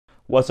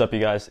What's up, you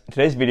guys? In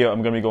today's video,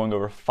 I'm going to be going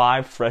over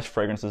 5 fresh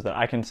fragrances that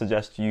I can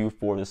suggest to you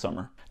for this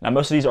summer. Now,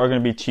 most of these are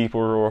going to be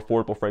cheaper or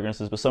affordable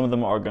fragrances, but some of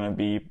them are going to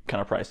be kind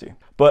of pricey.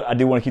 But I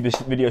do want to keep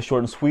this video short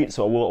and sweet,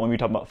 so I will only be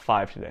talking about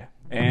 5 today.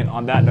 And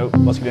on that note,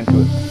 let's get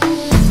into it.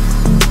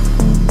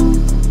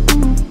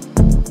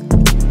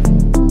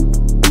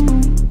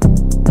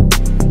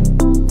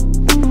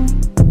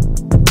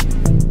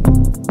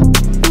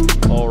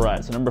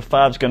 Alright, so number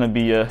 5 is going to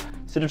be a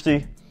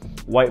citrusy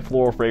white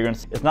floral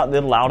fragrance. It's not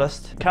the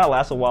loudest. It kind of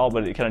lasts a while,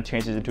 but it kind of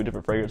changes into a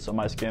different fragrance on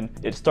my skin.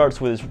 It starts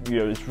with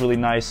this really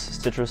nice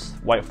citrus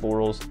white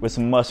florals with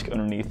some musk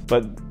underneath,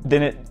 but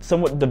then it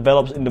somewhat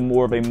develops into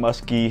more of a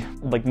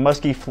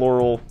musky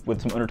floral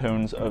with some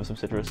undertones of some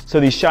citrus. So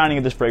the shining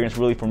of this fragrance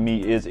really for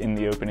me is in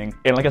the opening.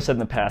 And like I said in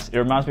the past, it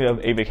reminds me of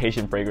a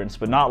vacation fragrance,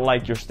 but not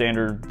like your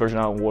standard Virgin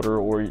Island water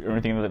or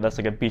anything that's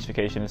like a beach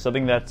vacation. It's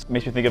something that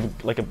makes me think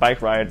of like a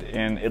bike ride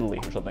in Italy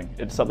or something.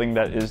 It's something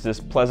that is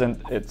just pleasant,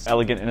 it's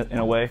elegant in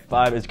a way.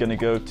 5 is going to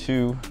go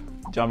to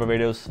John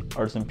Barbados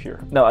Artisan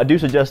Pure. Now, I do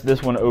suggest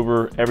this one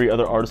over every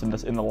other Artisan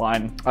that's in the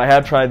line. I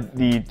have tried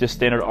the just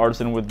standard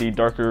Artisan with the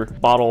darker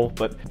bottle,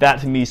 but that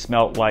to me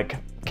smelled like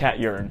cat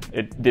urine.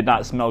 It did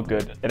not smell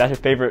good. If that's your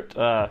favorite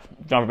John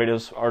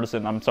Barbados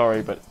Artisan, I'm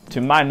sorry, but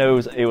to my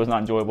nose, it was not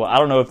enjoyable. I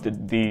don't know if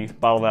the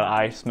bottle that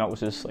I smelled was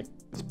just like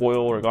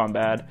spoiled or gone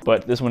bad,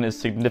 but this one is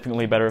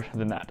significantly better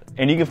than that.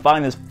 And you can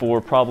find this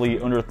for probably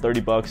under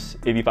 30 bucks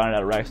if you find it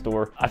at a rack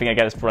store. I think I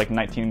got this for like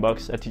 19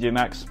 bucks at TJ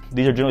Maxx.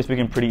 These are generally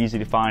speaking pretty easy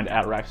to find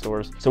at rack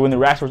stores. So when the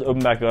rack stores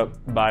open back up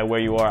by where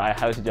you are, I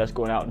highly suggest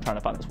going out and trying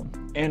to find this one.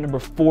 And number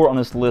 4 on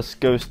this list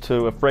goes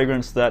to a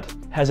fragrance that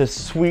has a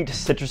sweet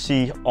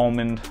citrusy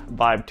almond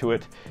vibe to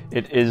it.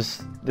 It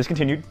is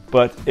discontinued,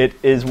 but it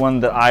is one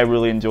that I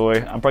really enjoy.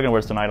 I'm probably gonna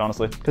wear this tonight,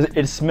 honestly, because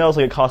it smells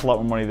like it costs a lot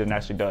more money than it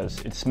actually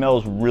does. It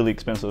smells really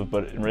expensive,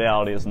 but in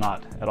reality it's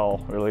not at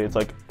all, really.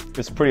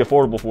 It's pretty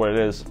affordable for what it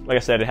is. Like I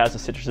said, it has the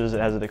citruses, it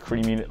has the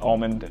creamy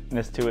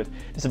almondness to it.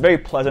 It's a very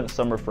pleasant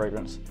summer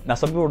fragrance. Now,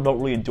 some people don't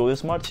really enjoy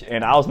this much,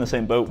 and I was in the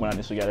same boat when I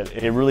initially got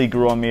it. It really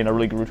grew on me, and I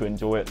really grew to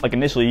enjoy it. Like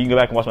initially, you can go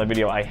back and watch my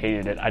video, I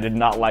hated it. I did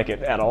not like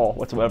it at all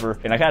whatsoever,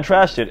 and I kind of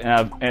trashed it,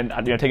 and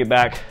I take it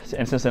back,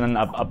 and since then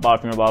I bought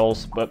a few more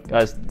bottles. But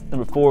guys,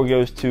 number 4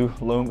 goes to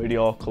L'Homme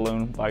Ideal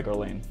Cologne by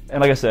Guerlain.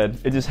 And like I said,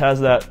 it just has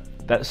that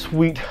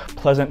sweet,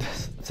 pleasant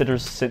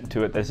citrus scent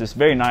to it that's just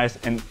very nice,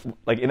 and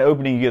like in the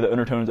opening you get the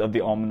undertones of the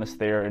almondness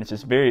there, and it's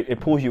just it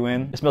pulls you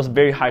in. It smells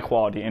very high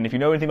quality, and if you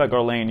know anything about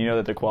Guerlain, you know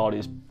that their quality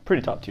is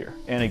pretty top tier.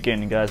 And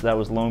again, guys, that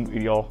was L'Homme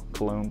Ideal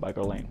Cologne by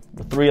Guerlain.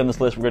 Number 3 on this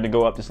list, we're going to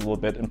go up just a little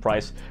bit in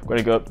price. We're going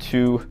to go up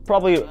to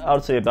probably, I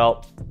would say,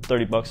 about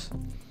 30 bucks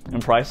in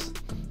price.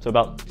 So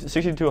about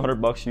 60 to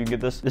 100 bucks you can get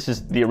this. This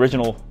is the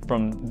original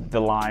from the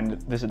line.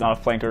 This is not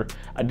a flanker.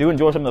 I do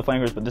enjoy some of the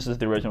flankers, but this is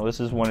the original. This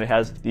is one that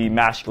has the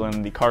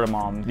masculine, the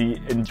cardamom, the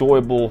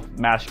enjoyable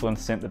masculine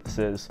scent that this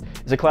is.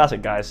 It's a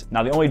classic, guys.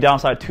 Now, the only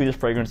downside to this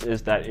fragrance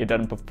is that it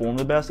doesn't perform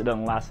the best, it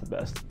doesn't last the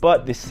best,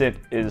 but the scent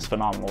is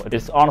phenomenal.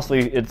 It's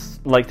honestly, it's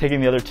like taking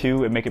the other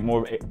two and make it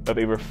more of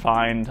a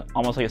refined,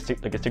 almost like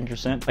a signature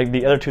scent. Like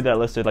the other two that I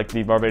listed, like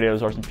the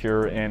Barbados Artisan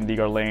Pure and the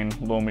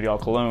Guerlain L'Homme Ideal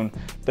Cologne,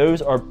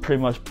 those are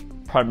pretty much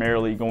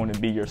primarily going to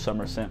be your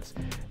summer scents.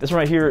 This one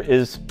right here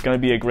is going to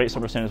be a great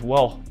summer scent as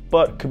well,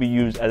 but could be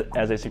used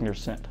as a signature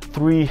scent.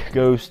 3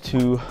 goes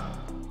to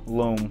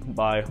L'Homme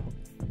by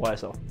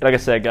YSL. Like I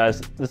said, guys,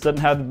 this doesn't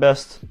have the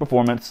best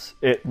performance,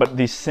 but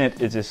the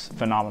scent is just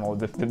phenomenal.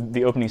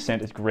 The opening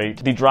scent is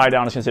great. The dry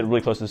down is going to sit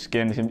really close to the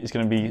skin. It's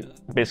going to be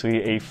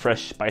basically a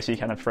fresh, spicy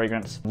kind of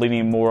fragrance,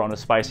 leaning more on the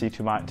spicy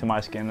to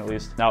my skin at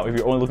least. Now, if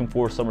you're only looking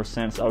for summer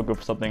scents, I would go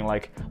for something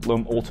like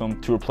L'Homme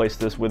Ultime to replace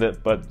this with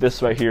it. But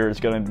this right here is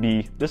going to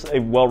be just a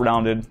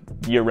well-rounded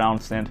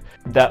year-round scent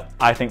that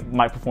I think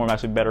might perform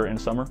actually better in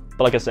summer.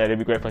 But like I said, it'd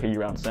be great for like a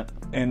year-round scent.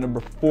 And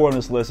number 4 on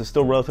this list is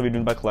still relatively new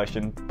to my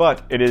collection,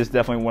 but it is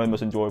definitely one of the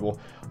most enjoyable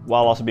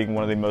while also being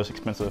one of the most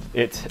expensive.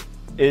 It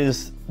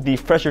is the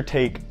fresher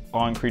take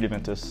on Creed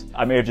Aventus.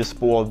 I may have just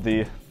spoiled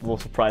the little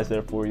surprise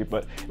there for you,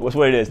 but it was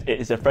what it is.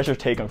 It's a fresher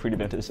take on Creed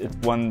Aventus. It's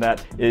one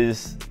that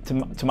is,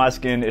 to my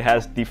skin, it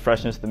has the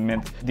freshness, the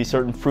mint, the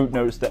certain fruit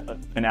notes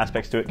and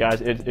aspects to it, guys.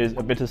 It is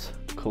Aventus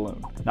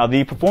Cologne. Now,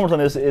 the performance on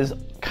this is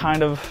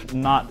kind of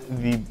not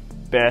the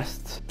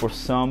best for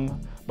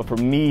some, but for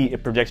me,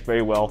 it projects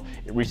very well.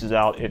 It reaches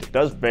out. It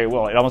does very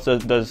well. It almost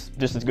does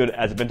just as good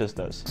as Aventus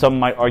does. Some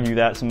might argue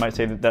that. Some might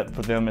say that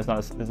for them is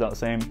not the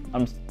same.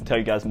 I'm just gonna tell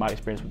you guys my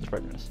experience with this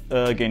fragrance.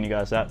 Again, you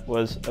guys, that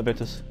was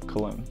Aventus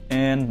Cologne.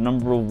 And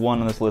number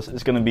 1 on this list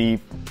is going to be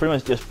pretty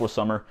much just for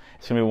summer.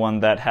 It's going to be one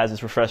that has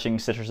its refreshing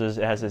citruses.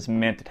 It has its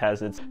mint. It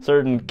has its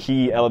certain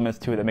key elements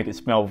to it that make it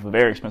smell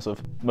very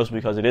expensive, mostly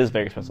because it is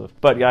very expensive.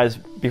 But guys,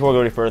 before I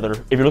go any further,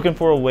 if you're looking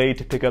for a way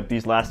to pick up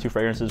these last 2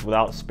 fragrances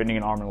without spending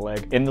an arm and a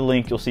leg, in the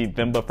link you'll see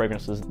Vimba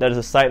Fragrances. That is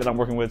a site that I'm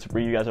working with to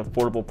bring you guys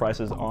affordable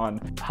prices on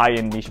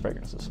high-end niche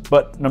fragrances.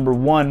 But number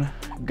 1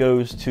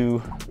 goes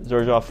to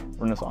Xerjoff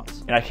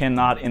Renaissance. And I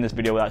cannot end this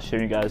video without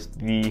showing you guys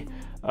the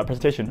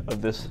presentation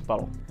of this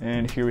bottle.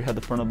 And here we have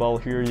the front of the bottle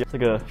here. It's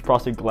like a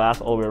frosted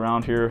glass all the way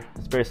around here.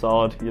 It's very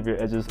solid. You have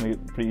your edges, make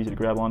it pretty easy to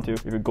grab onto. You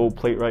have your gold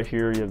plate right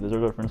here. You have the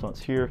Xerjoff Renaissance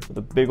here with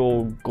a big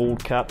old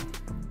gold cap.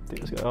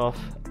 Take this guy off.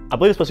 I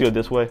believe it's supposed to go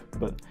this way,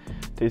 but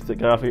take this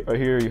guy off right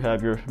here. You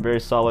have your very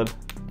solid,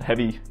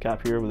 heavy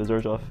cap here with the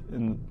Xerjoff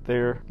in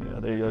there. Yeah,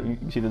 there you go. You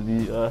can see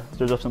the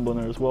Xerjoff symbol in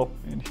there as well.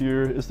 And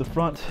here is the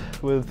front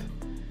with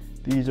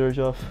the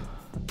Xerjoff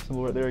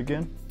symbol right there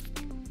again.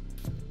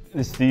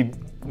 This is the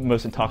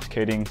most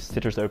intoxicating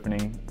citrus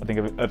opening, I think,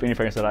 of any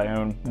fragrance that I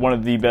own. One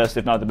of the best,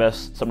 if not the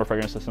best, summer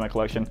fragrances in my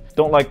collection.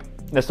 Don't like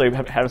necessarily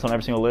have this on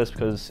every single list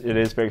because it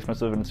is very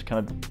expensive and it's kind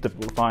of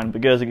difficult to find.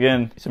 Because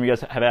again, some of you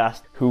guys have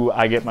asked who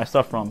I get my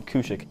stuff from,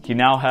 Kushik. He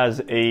now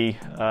has a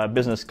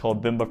business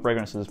called Bimba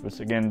Fragrances, which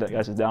again, that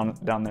guys is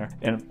down there.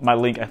 And my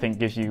link, I think,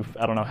 gives you,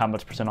 I don't know how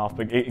much % off,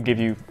 but it gives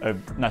you a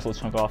nice little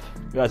chunk off.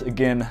 Guys,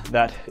 again,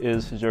 that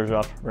is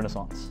Xerjoff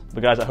Renaissance.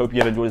 But guys, I hope you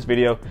have enjoyed this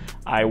video.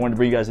 I wanted to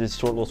bring you guys this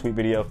short little sweet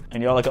video.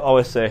 And y'all, like I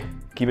always say,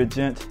 keep it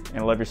gent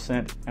and love your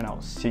scent, and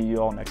I'll see you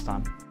all next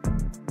time.